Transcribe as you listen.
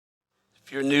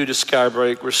If you're new to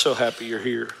Skybreak, we're so happy you're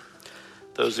here.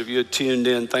 Those of you who tuned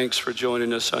in, thanks for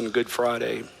joining us on Good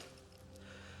Friday.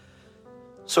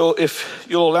 So if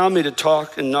you'll allow me to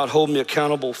talk and not hold me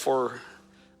accountable for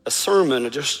a sermon, I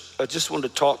just want to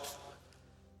talk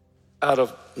out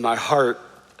of my heart.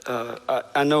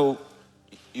 I know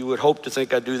you would hope to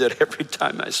think I do that every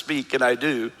time I speak, and I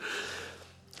do.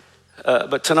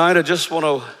 But tonight I just want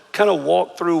to kind of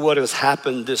walk through what has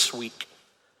happened this week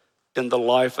in the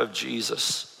life of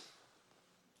Jesus.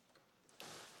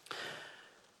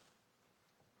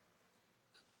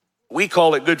 We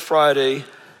call it Good Friday,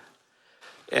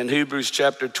 and Hebrews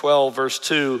chapter 12, verse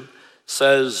 2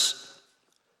 says,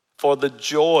 "For the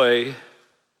joy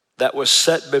that was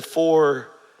set before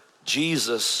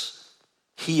Jesus,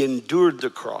 he endured the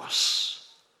cross,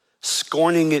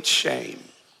 scorning its shame,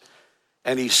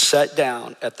 and he sat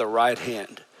down at the right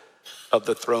hand of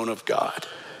the throne of God."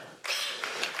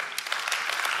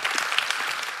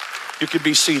 You can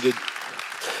be seated.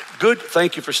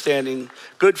 Thank you for standing.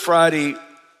 Good Friday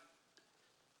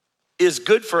is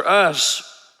good for us,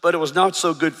 but it was not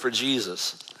so good for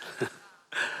Jesus.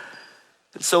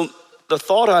 And so the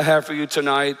thought I have for you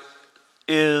tonight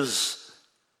is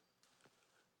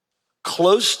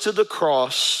close to the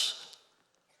cross,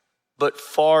 but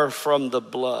far from the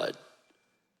blood.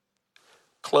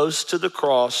 Close to the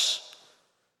cross,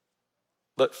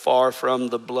 but far from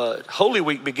the blood. Holy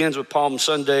Week begins with Palm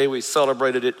Sunday. We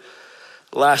celebrated it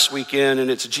last weekend,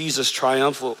 and it's Jesus'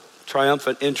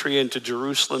 triumphant entry into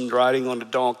Jerusalem, riding on a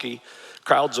donkey.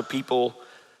 Crowds of people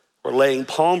were laying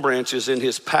palm branches in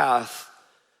his path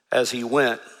as he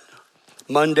went.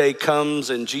 Monday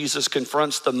comes, and Jesus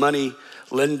confronts the money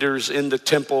lenders in the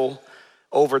temple,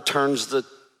 overturns the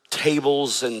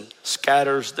tables and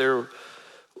scatters their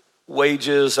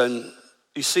wages. And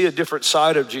you see a different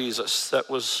side of Jesus that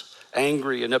was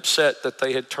angry and upset that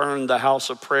they had turned the house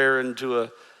of prayer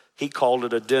into he called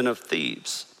it a den of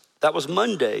thieves. That was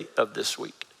Monday of this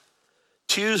week.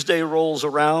 Tuesday rolls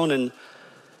around, and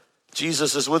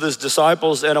Jesus is with his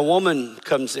disciples, and a woman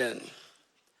comes in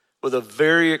with a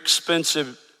very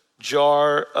expensive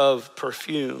jar of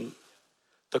perfume.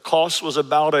 The cost was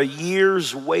about a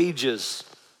year's wages.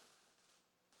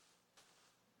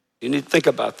 You need to think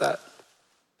about that.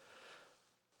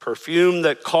 Perfume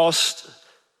that cost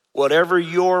whatever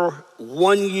your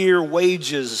 1 year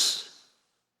wages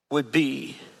would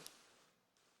be.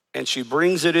 And she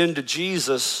brings it into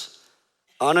Jesus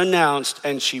unannounced,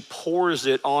 and she pours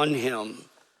it on him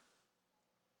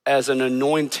as an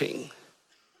anointing,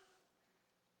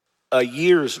 a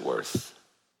year's worth.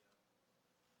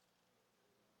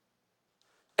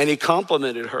 And he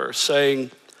complimented her,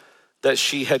 saying that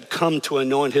she had come to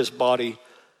anoint his body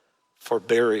for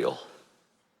burial.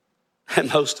 And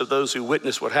most of those who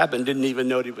witnessed what happened didn't even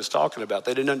know what he was talking about.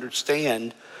 They didn't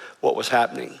understand what was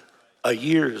happening. A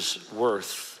year's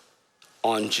worth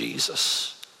on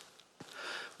Jesus.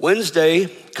 Wednesday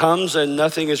comes, and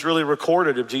nothing is really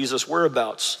recorded of Jesus'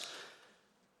 whereabouts.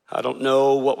 I don't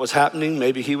know what was happening.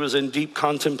 Maybe he was in deep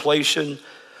contemplation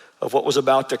of what was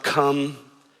about to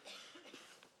come.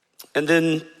 And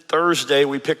then Thursday,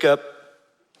 we pick up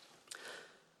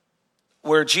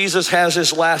where Jesus has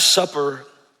his Last Supper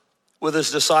with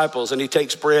his disciples, and he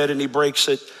takes bread and he breaks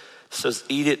it, says,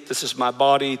 "Eat it, this is my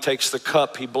body." He takes the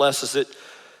cup, he blesses it,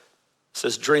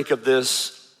 says, "Drink of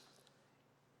this."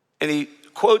 And he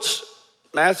quotes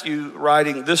Matthew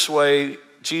writing this way.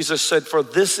 Jesus said, "For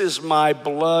this is my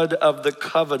blood of the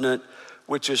covenant,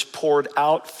 which is poured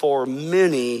out for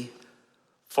many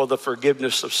for the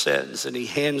forgiveness of sins." And he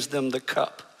hands them the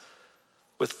cup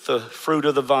with the fruit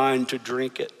of the vine to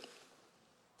drink it.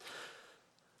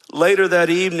 Later that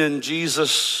evening,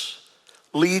 Jesus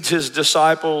leads his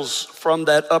disciples from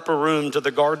that upper room to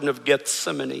the Garden of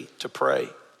Gethsemane to pray.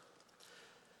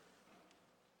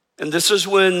 And this is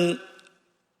when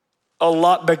a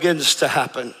lot begins to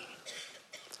happen.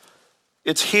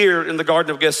 It's here in the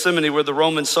Garden of Gethsemane where the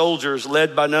Roman soldiers,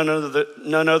 led by none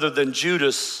other than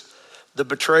Judas, the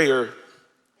betrayer,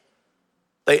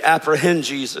 they apprehend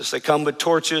Jesus. They come with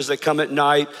torches, they come at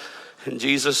night. And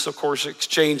Jesus, of course,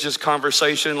 exchanges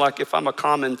conversation like, if I'm a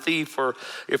common thief or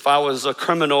if I was a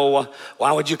criminal,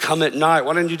 why would you come at night?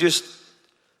 Why didn't you just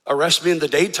arrest me in the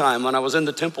daytime when I was in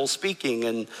the temple speaking?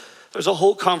 And there's a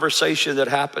whole conversation that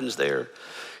happens there.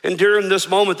 And during this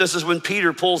moment, this is when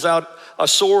Peter pulls out a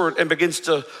sword and begins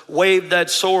to wave that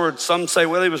sword. Some say,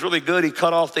 well, he was really good. He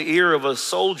cut off the ear of a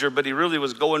soldier, but he really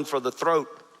was going for the throat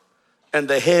and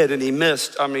the head, and he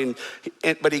missed.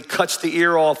 But he cuts the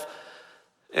ear off.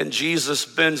 And Jesus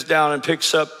bends down and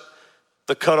picks up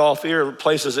the cut off ear,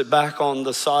 places it back on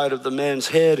the side of the man's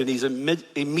head, and he's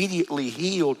immediately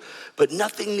healed. But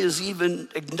nothing is even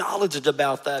acknowledged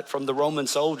about that from the Roman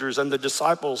soldiers, and the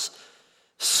disciples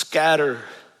scatter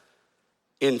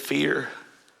in fear.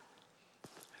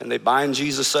 And they bind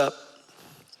Jesus up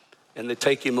and they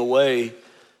take him away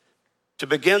to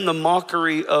begin the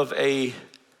mockery of a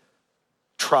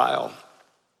trial.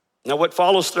 Now, what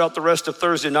follows throughout the rest of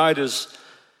Thursday night is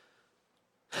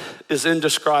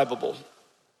indescribable.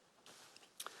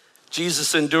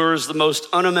 Jesus endures the most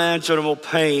unimaginable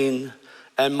pain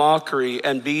and mockery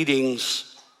and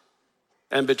beatings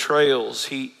and betrayals.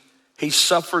 He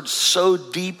suffered so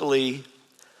deeply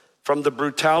from the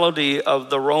brutality of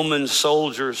the Roman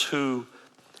soldiers who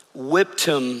whipped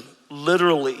him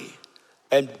literally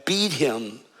and beat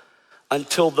him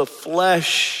until the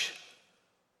flesh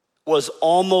was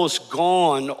almost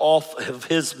gone off of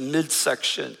his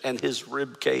midsection and his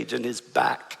rib cage and his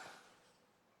back.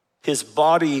 His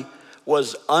body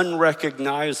was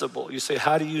unrecognizable. You say,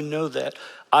 how do you know that?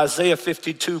 Isaiah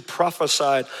 52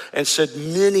 prophesied and said,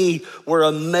 many were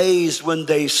amazed when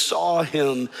they saw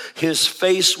him. His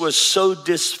face was so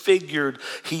disfigured,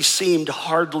 he seemed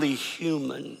hardly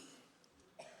human.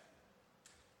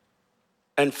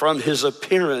 And from his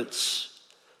appearance,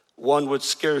 one would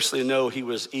scarcely know he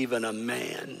was even a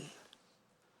man.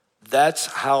 That's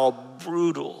how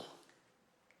brutal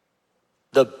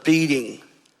the beating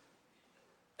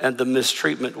and the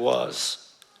mistreatment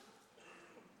was.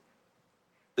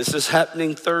 This is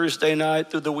happening Thursday night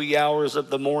through the wee hours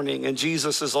of the morning, and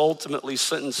Jesus is ultimately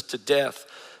sentenced to death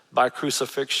by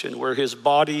crucifixion, where his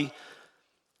body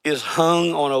is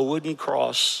hung on a wooden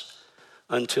cross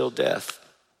until death.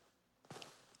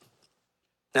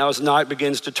 Now, as night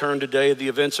begins to turn today, the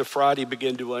events of Friday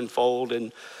begin to unfold,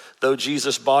 and though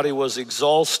Jesus' body was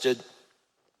exhausted,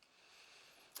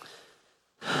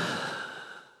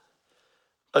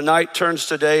 a night turns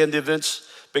today and the events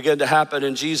begin to happen,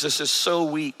 and Jesus is so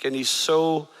weak and he's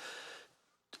so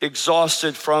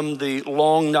exhausted from the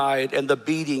long night and the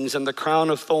beatings and the crown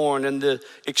of thorn and the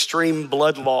extreme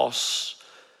blood loss.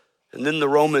 And then the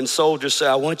Roman soldiers say,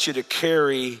 I want you to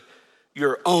carry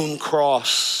your own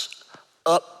cross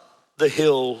up the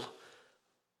hill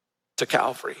to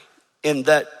Calvary. In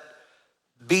that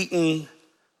beaten,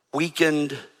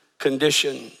 weakened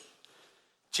condition,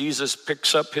 Jesus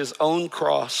picks up his own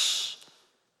cross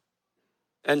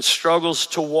and struggles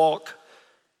to walk,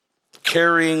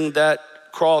 carrying that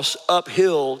cross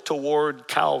uphill toward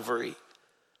Calvary.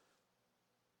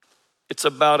 It's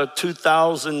about a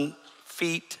 2,000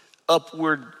 feet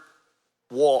upward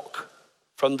walk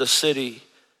from the city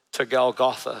to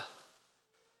Golgotha.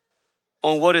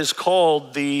 On what is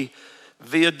called the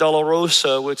Via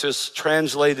Dolorosa, which is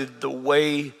translated the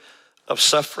way of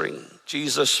suffering,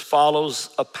 Jesus follows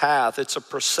a path. It's a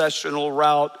processional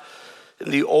route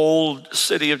in the old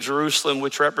city of Jerusalem,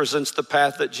 which represents the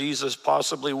path that Jesus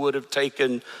possibly would have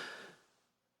taken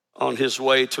on his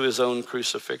way to his own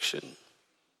crucifixion.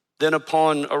 Then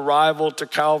upon arrival to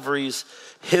Calvary's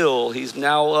hill, he's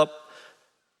now up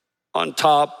on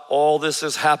top. All this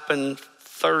has happened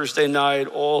Thursday night,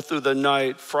 all through the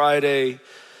night. Friday,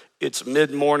 it's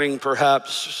mid-morning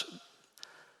perhaps,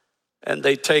 and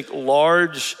they take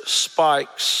large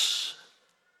spikes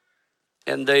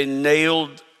and they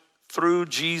nailed through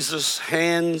Jesus'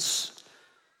 hands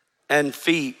and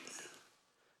feet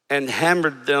and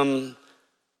hammered them,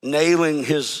 nailing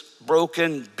his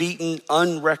broken, beaten,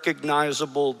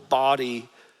 unrecognizable body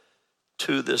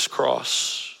to this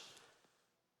cross.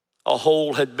 A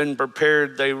hole had been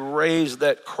prepared. They raised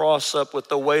that cross up with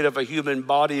the weight of a human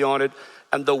body on it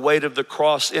and the weight of the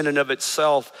cross in and of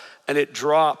itself, and it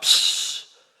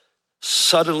drops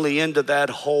suddenly into that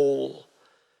hole.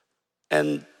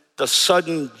 And the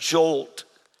sudden jolt,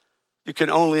 you can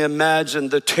only imagine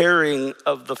the tearing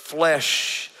of the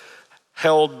flesh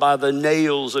held by the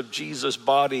nails of Jesus'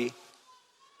 body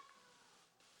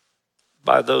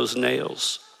by those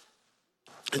nails.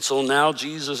 And so now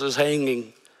Jesus is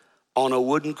hanging on a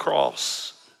wooden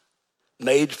cross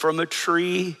made from a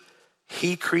tree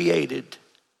he created,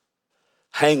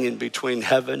 hanging between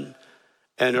heaven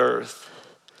and earth,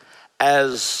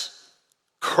 as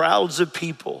crowds of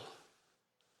people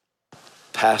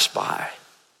pass by,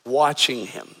 watching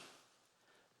him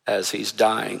as he's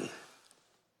dying.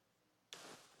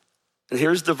 And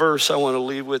here's the verse I want to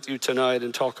leave with you tonight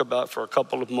and talk about for a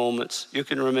couple of moments. You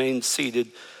can remain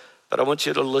seated, but I want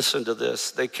you to listen to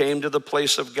this. They came to the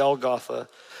place of Golgotha,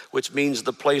 which means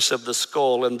the place of the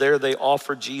skull, and there they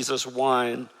offered Jesus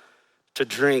wine to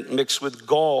drink mixed with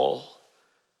gall.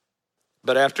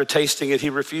 But after tasting it, he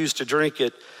refused to drink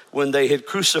it. When they had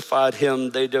crucified him,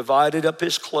 they divided up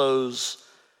his clothes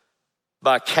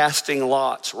by casting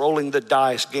lots, rolling the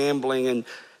dice, gambling. And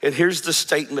here's the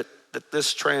statement that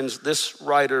this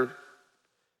writer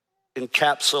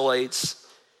encapsulates.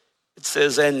 It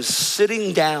says, and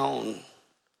sitting down,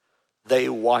 they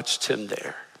watched him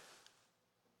there.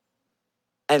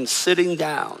 And sitting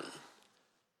down,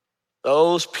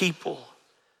 those people,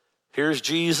 here's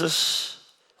Jesus,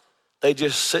 they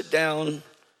just sit down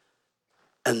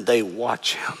and they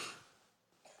watch him.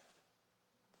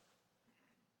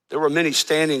 There were many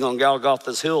standing on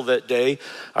Golgotha's hill that day.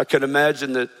 I can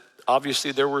imagine that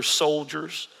obviously there were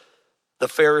soldiers, the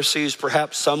Pharisees,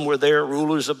 perhaps some were there,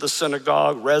 rulers of the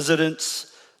synagogue, residents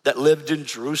that lived in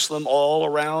Jerusalem all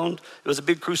around. It was a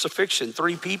big crucifixion.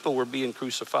 3 people were being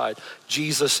crucified,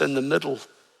 Jesus in the middle.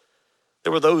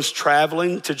 There were those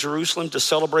traveling to Jerusalem to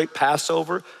celebrate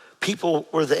Passover. People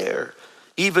were there.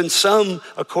 Even some,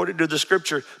 according to the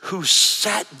scripture, who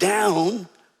sat down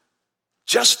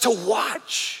just to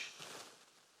watch.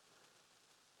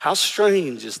 How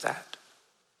strange is that?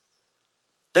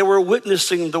 They were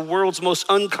witnessing the world's most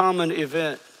uncommon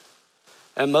event,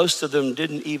 and most of them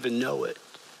didn't even know it.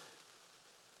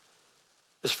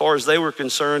 As far as they were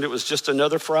concerned, it was just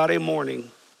another Friday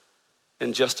morning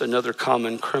and just another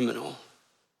common criminal.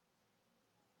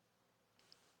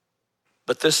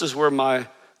 But this is where my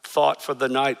thought for the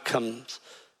night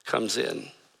comes in.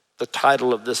 The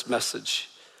title of this message.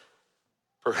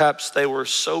 Perhaps they were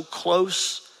so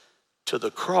close to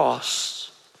the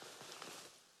cross,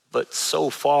 but so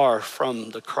far from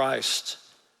the Christ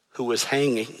who was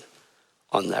hanging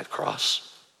on that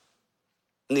cross.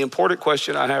 And the important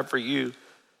question I have for you,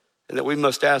 and that we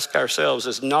must ask ourselves,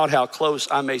 is not how close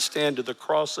I may stand to the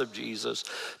cross of Jesus,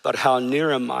 but how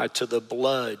near am I to the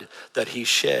blood that he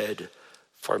shed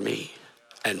for me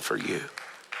and for you.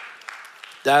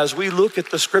 Now, as we look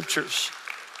at the scriptures,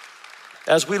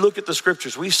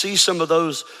 we see some of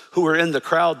those who were in the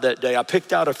crowd that day. I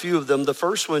picked out a few of them. The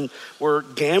first one were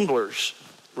gamblers,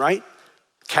 right?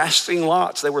 Casting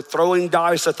lots. They were throwing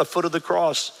dice at the foot of the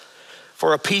cross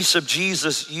for a piece of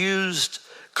Jesus' used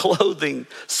clothing.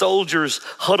 Soldiers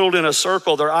huddled in a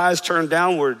circle, their eyes turned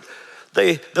downward.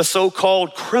 The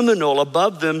so-called criminal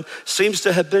above them seems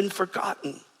to have been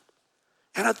forgotten.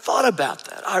 And I thought about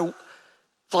that.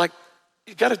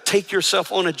 You got to take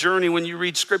yourself on a journey when you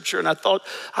read scripture. And I thought,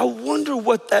 I wonder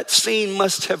what that scene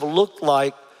must have looked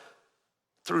like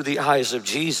through the eyes of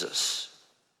Jesus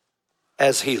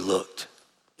as he looked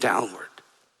downward,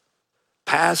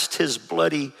 past his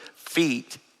bloody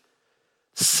feet,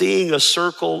 seeing a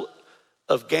circle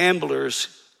of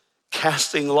gamblers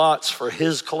casting lots for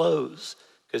his clothes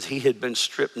because he had been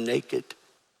stripped naked.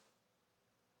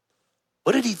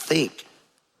 What did he think?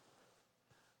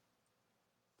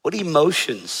 What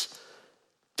emotions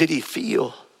did he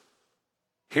feel?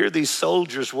 Here these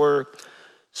soldiers were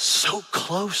so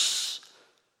close,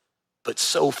 but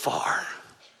so far.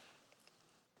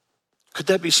 Could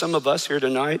that be some of us here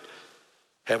tonight?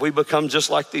 Have we become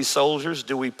just like these soldiers?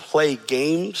 Do we play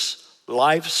games,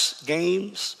 life's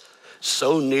games,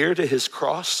 so near to his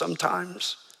cross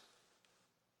sometimes?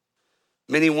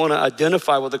 Many want to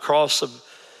identify with the cross of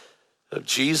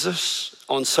Jesus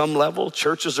on some level.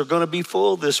 Churches are going to be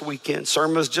full this weekend.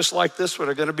 Sermons just like this one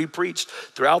are going to be preached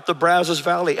throughout the Brazos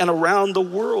Valley and around the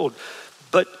world.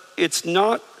 But it's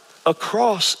not a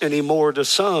cross anymore to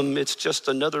some. It's just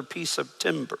another piece of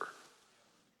timber.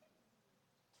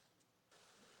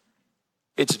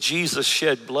 It's Jesus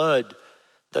shed blood.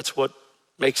 That's what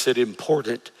makes it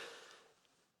important.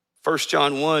 1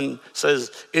 John 1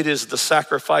 says, it is the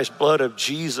sacrificed blood of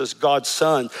Jesus, God's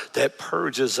Son, that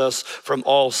purges us from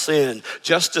all sin.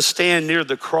 Just to stand near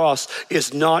the cross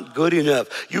is not good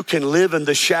enough. You can live in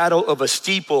the shadow of a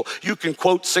steeple. You can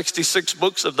quote 66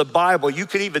 books of the Bible. You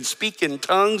can even speak in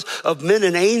tongues of men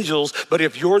and angels. But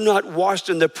if you're not washed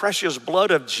in the precious blood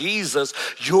of Jesus,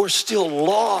 you're still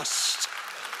lost.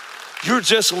 You're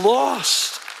just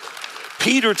lost.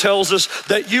 Peter tells us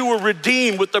that you were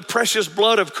redeemed with the precious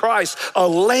blood of Christ, a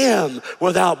lamb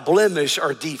without blemish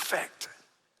or defect.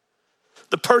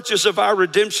 The purchase of our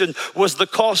redemption was the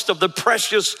cost of the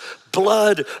precious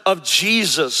blood of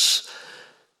Jesus.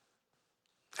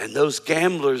 And those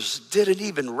gamblers didn't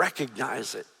even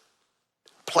recognize it.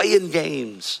 Playing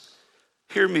games.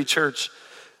 Hear me, church.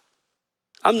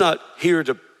 I'm not here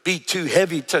to be too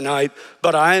heavy tonight,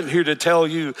 but I am here to tell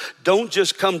you, don't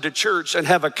just come to church and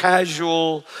have a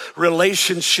casual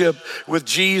relationship with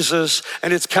Jesus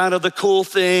and it's kind of the cool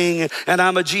thing and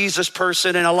I'm a Jesus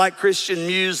person and I like Christian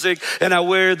music and I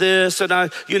wear this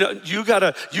and you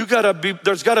gotta be,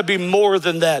 there's gotta be more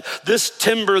than that. This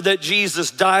timber that Jesus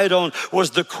died on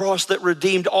was the cross that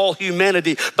redeemed all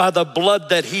humanity by the blood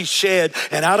that he shed.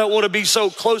 And I don't want to be so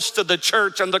close to the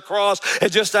church and the cross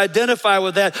and just identify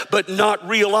with that, but not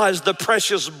realize the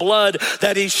precious blood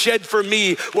that he shed for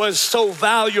me was so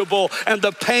valuable, and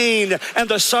the pain and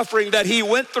the suffering that he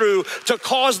went through to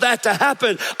cause that to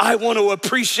happen. I want to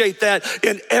appreciate that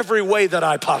in every way that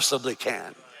I possibly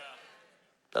can.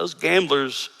 Those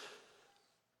gamblers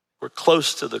were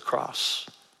close to the cross,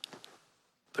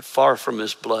 but far from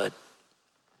his blood.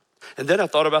 And then I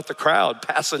thought about the crowd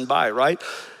passing by, right?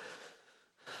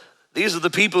 These are the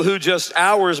people who just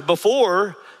hours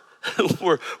before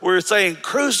were saying,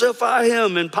 crucify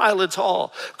him in Pilate's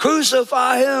hall.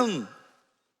 Crucify him.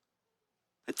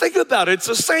 And think about it. It's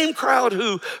the same crowd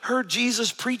who heard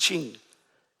Jesus preaching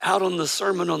out on the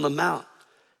Sermon on the Mount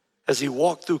as he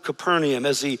walked through Capernaum,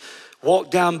 as he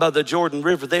walked down by the Jordan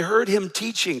River. They heard him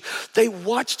teaching. They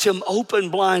watched him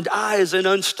open blind eyes and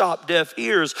unstop deaf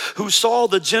ears, who saw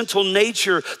the gentle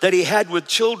nature that he had with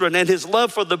children and his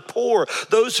love for the poor,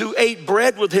 those who ate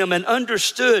bread with him and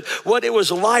understood what it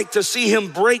was like to see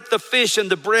him break the fish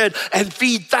and the bread and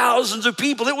feed thousands of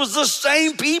people. It was the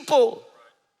same people.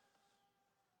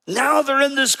 Now they're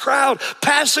in this crowd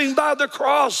passing by the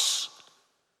cross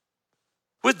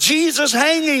with Jesus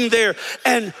hanging there,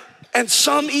 and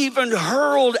some even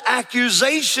hurled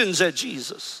accusations at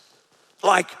Jesus,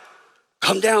 like,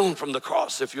 come down from the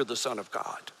cross if you're the Son of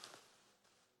God.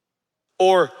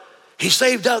 Or, he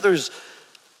saved others,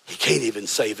 he can't even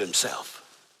save himself.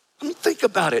 I mean, think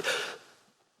about it.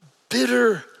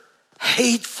 Bitter,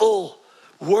 hateful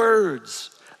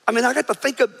words. I mean, I got to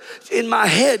think of, in my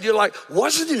head, you're like,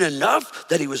 wasn't it enough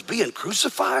that he was being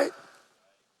crucified?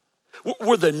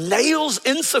 Were the nails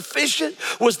insufficient?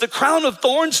 Was the crown of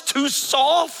thorns too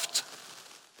soft?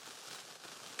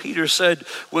 Peter said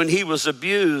when he was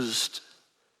abused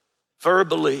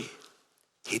verbally,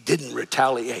 he didn't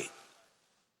retaliate.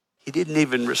 He didn't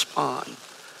even respond.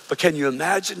 But can you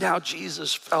imagine how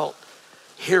Jesus felt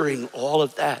hearing all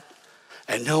of that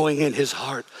and knowing in his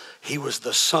heart he was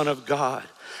the Son of God?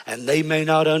 And they may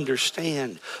not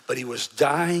understand, but he was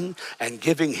dying and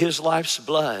giving his life's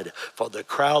blood for the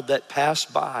crowd that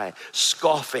passed by,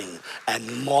 scoffing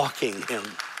and mocking him.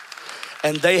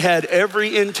 And they had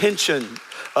every intention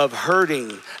of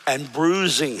hurting and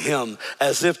bruising him,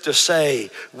 as if to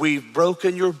say, we've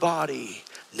broken your body,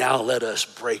 now let us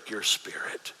break your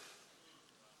spirit.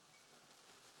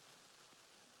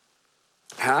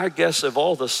 And I guess of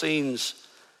all the scenes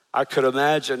I could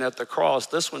imagine at the cross,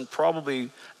 this one probably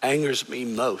angers me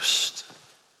most,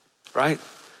 right?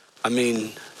 I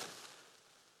mean,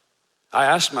 I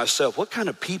asked myself, what kind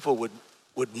of people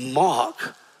would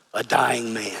mock a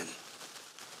dying man?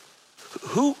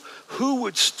 Who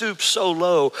would stoop so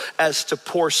low as to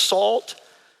pour salt,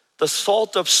 the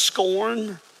salt of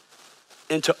scorn,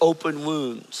 into open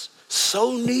wounds?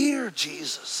 So near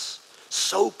Jesus,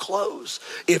 so close.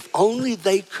 If only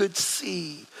they could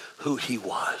see who he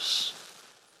was.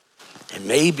 And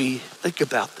maybe, think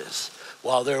about this,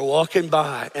 while they're walking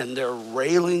by and they're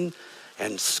railing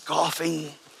and scoffing,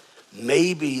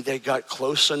 maybe they got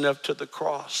close enough to the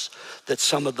cross that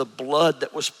some of the blood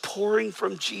that was pouring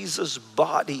from Jesus'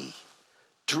 body,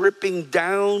 dripping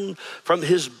down from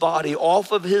his body,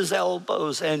 off of his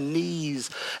elbows and knees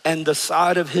and the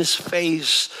side of his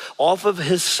face, off of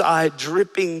his side,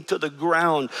 dripping to the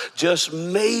ground. Just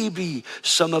maybe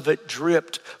some of it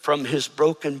dripped from his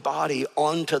broken body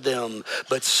onto them.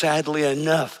 But sadly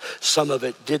enough, some of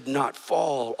it did not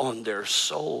fall on their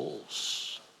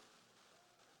souls.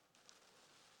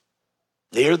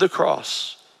 Near the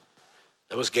cross,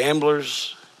 there was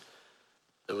gamblers,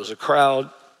 there was a crowd.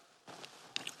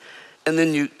 And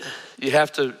then you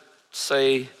have to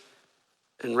say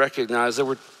and recognize there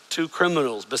were two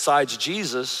criminals besides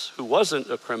Jesus, who wasn't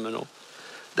a criminal.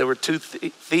 There were two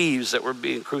thieves that were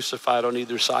being crucified on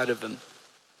either side of him.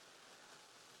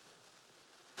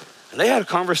 And they had a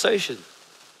conversation.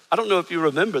 I don't know if you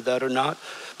remember that or not,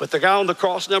 but the guy on the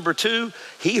cross, number 2,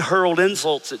 he hurled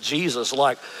insults at Jesus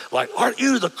like, aren't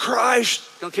you the Christ?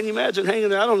 Can you imagine hanging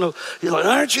there? I don't know. He's like,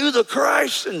 aren't you the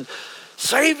Christ? And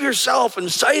save yourself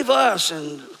and save us,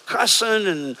 and cussing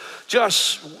and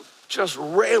just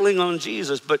railing on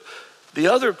Jesus. But the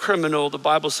other criminal, the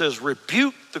Bible says,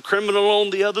 rebuked the criminal on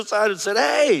the other side and said,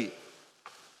 hey,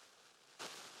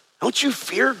 don't you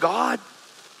fear God?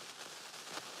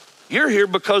 You're here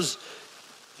because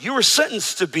you were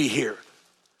sentenced to be here.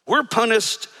 We're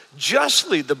punished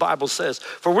justly, the Bible says,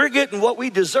 for we're getting what we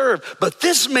deserve. But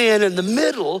this man in the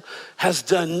middle has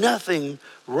done nothing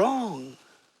wrong.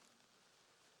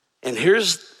 And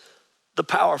here's the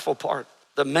powerful part.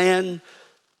 The man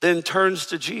then turns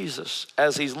to Jesus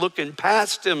as he's looking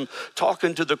past him,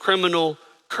 talking to the criminal,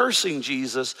 cursing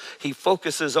Jesus. He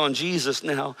focuses on Jesus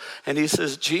now, and he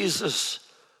says, Jesus,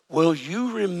 will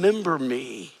you remember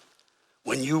me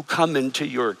when you come into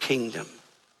your kingdom?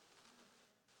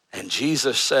 And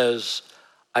Jesus says,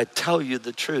 I tell you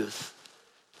the truth,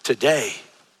 today,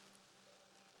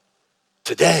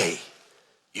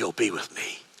 you'll be with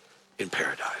me in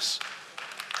paradise.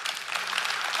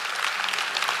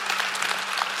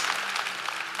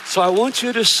 So I want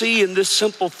you to see in this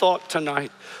simple thought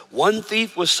tonight, one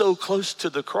thief was so close to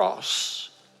the cross,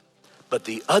 but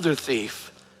the other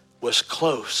thief was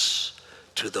close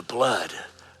to the blood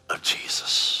of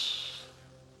Jesus.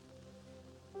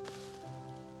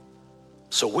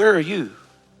 So where are you,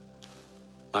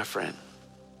 my friend?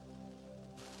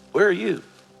 Where are you?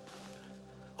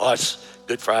 Oh, it's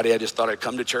Good Friday. I just thought I'd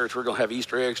come to church. We're going to have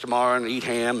Easter eggs tomorrow and eat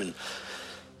ham. And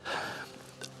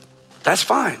that's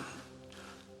fine.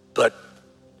 But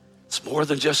it's more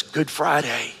than just Good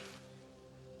Friday.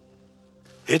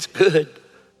 It's good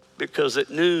because at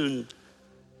noon,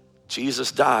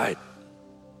 Jesus died.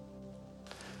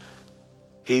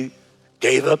 He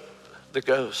gave up the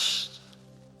ghost.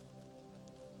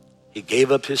 He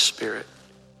gave up his spirit.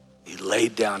 He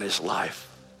laid down his life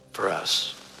for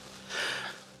us.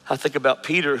 I think about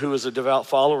Peter, who was a devout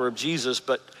follower of Jesus,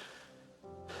 but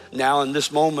now in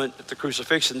this moment at the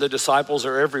crucifixion, the disciples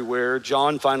are everywhere.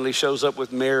 John finally shows up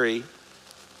with Mary.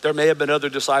 There may have been other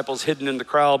disciples hidden in the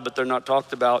crowd, but they're not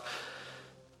talked about.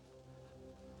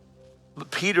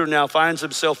 But Peter now finds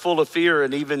himself full of fear,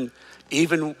 and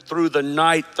even through the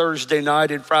night, Thursday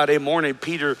night and Friday morning,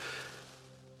 Peter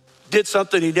did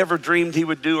something he never dreamed he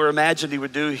would do or imagined he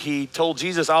would do. He told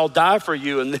Jesus, I'll die for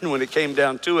you. And then when it came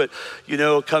down to it,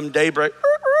 come daybreak,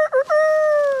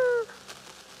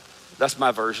 that's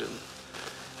my version.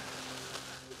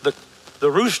 The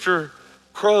rooster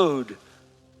crowed,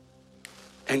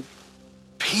 and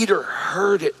Peter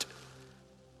heard it,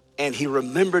 and he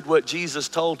remembered what Jesus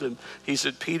told him. He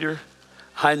said, Peter,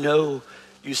 I know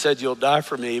you said you'll die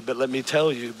for me, but let me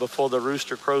tell you, before the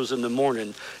rooster crows in the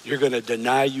morning, you're going to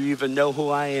deny you even know who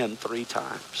I am 3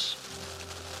 times.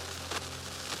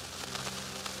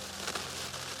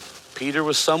 Peter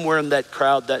was somewhere in that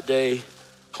crowd that day,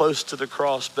 close to the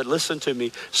cross, but listen to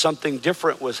me, something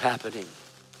different was happening.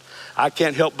 I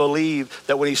can't help believe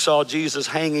that when he saw Jesus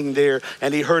hanging there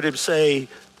and he heard him say,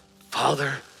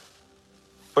 Father,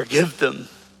 forgive them.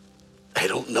 They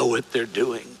don't know what they're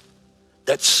doing.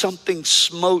 That something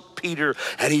smote Peter,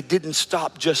 and he didn't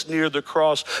stop just near the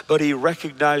cross, but he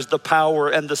recognized the power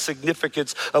and the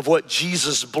significance of what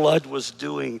Jesus' blood was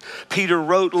doing. Peter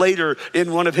wrote later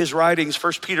in one of his writings,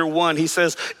 1 Peter 1, he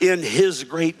says, in his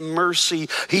great mercy,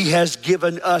 he has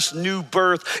given us new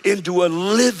birth into a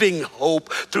living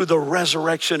hope through the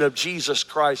resurrection of Jesus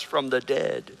Christ from the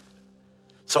dead.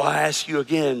 So I ask you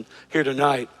again here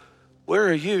tonight, where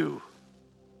are you?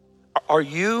 Are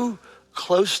you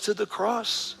close to the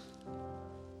cross,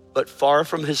 but far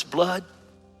from his blood?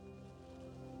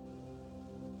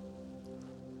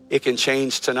 It can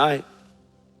change tonight.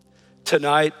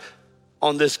 Tonight,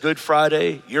 on this Good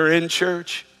Friday, you're in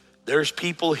church. There's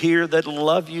people here that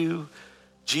love you.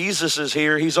 Jesus is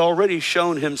here. He's already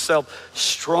shown himself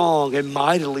strong and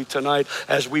mightily tonight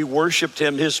as we worshiped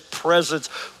him. His presence,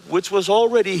 which was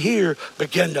already here,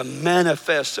 began to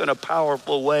manifest in a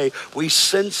powerful way. We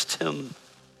sensed him.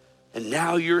 And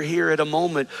now you're here at a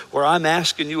moment where I'm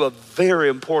asking you a very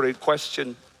important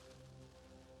question.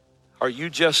 Are you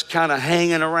just kind of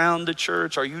hanging around the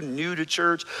church? Are you new to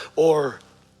church? Or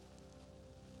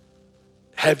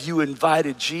have you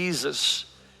invited Jesus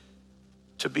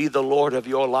to be the Lord of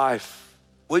your life?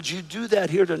 Would you do that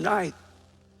here tonight?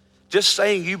 Just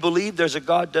saying you believe there's a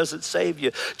God doesn't save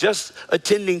you. Just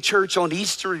attending church on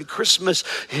Easter and Christmas,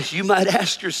 you might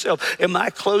ask yourself, am I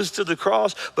close to the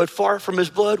cross but far from his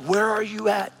blood? Where are you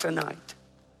at tonight?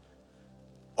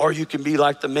 Or you can be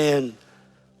like the man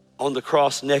on the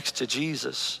cross next to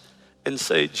Jesus and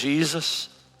say, Jesus,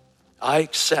 I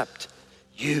accept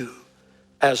you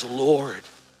as Lord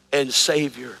and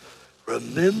Savior.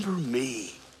 Remember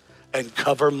me and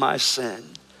cover my sin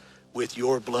with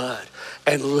your blood.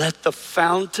 And let the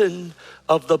fountain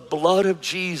of the blood of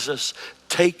Jesus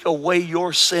take away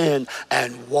your sin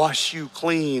and wash you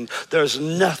clean. There's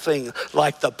nothing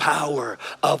like the power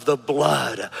of the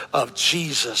blood of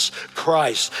Jesus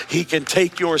Christ. He can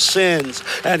take your sins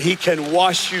and he can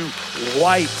wash you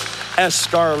white as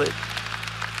scarlet.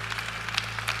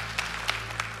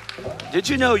 Did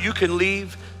you know you can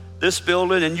leave this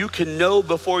building and you can know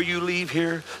before you leave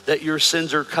here that your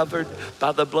sins are covered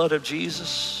by the blood of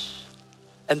Jesus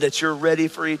and that you're ready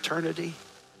for eternity?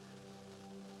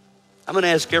 I'm going to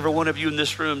ask every one of you in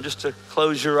this room just to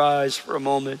close your eyes for a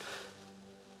moment.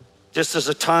 Just as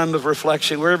a time of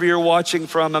reflection, wherever you're watching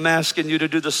from, I'm asking you to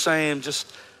do the same.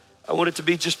 I want it to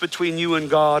be just between you and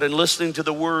God and listening to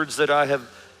the words that I have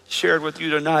shared with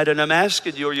you tonight. And I'm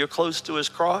asking you, are you close to his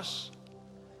cross,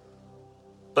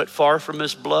 but far from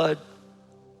his blood?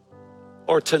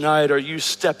 Or tonight, are you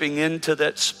stepping into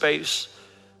that space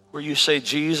where you say,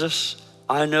 Jesus,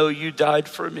 I know you died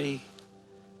for me.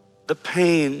 The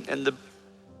pain and the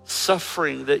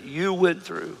suffering that you went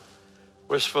through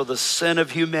was for the sin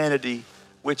of humanity,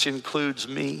 which includes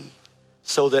me,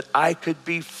 so that I could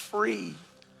be free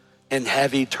and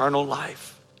have eternal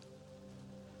life.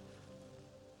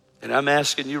 And I'm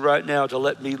asking you right now to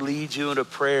let me lead you in a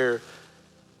prayer.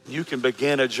 You can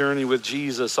begin a journey with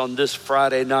Jesus on this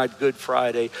Friday night, Good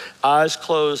Friday. Eyes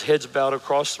closed, heads bowed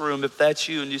across the room. If that's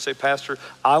you and you say, Pastor,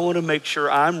 I want to make sure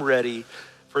I'm ready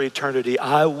for eternity.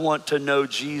 I want to know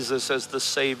Jesus as the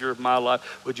Savior of my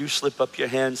life. Would you slip up your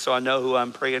hand so I know who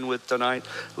I'm praying with tonight?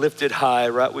 Lift it high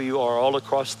right where you are, all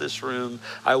across this room.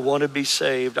 I want to be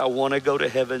saved. I want to go to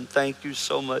heaven. Thank you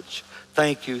so much.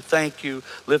 Thank you, thank you.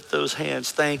 Lift those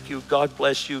hands, thank you. God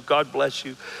bless you, God bless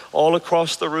you. All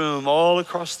across the room, all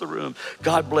across the room.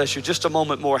 God bless you. Just a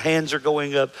moment more, hands are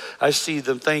going up. I see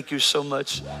them, thank you so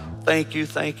much. Thank you,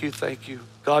 thank you, thank you.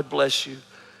 God bless you.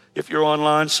 If you're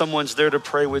online, someone's there to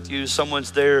pray with you.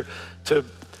 Someone's there to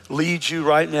lead you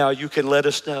right now. You can let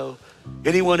us know.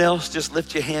 Anyone else, just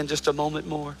lift your hand just a moment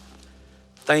more.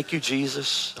 Thank you,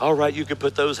 Jesus. All right, you can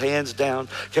put those hands down.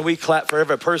 Can we clap for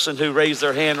every person who raised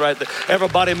their hand right there?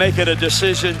 Everybody making a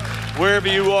decision wherever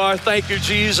you are. Thank you,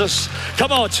 Jesus.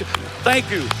 Come on, thank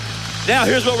you. Now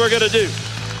here's what we're gonna do.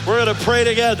 We're gonna pray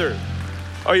together.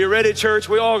 Are you ready, church?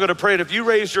 We're all gonna pray. And if you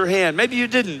raised your hand, maybe you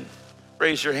didn't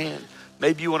raise your hand.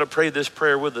 Maybe you wanna pray this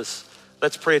prayer with us.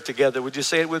 Let's pray it together. Would you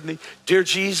say it with me? Dear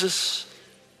Jesus,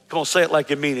 come on, say it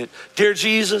like you mean it. Dear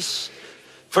Jesus,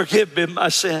 forgive me my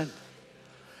sin.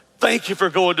 Thank you for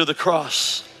going to the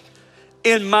cross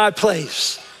in my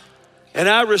place. And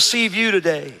I receive you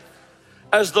today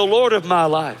as the Lord of my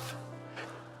life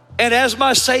and as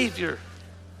my Savior.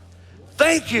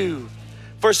 Thank you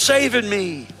for saving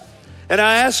me. And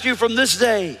I ask you from this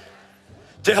day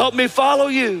to help me follow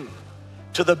you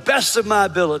to the best of my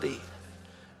ability.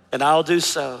 And I'll do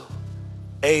so.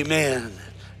 Amen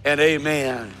and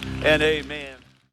amen and amen.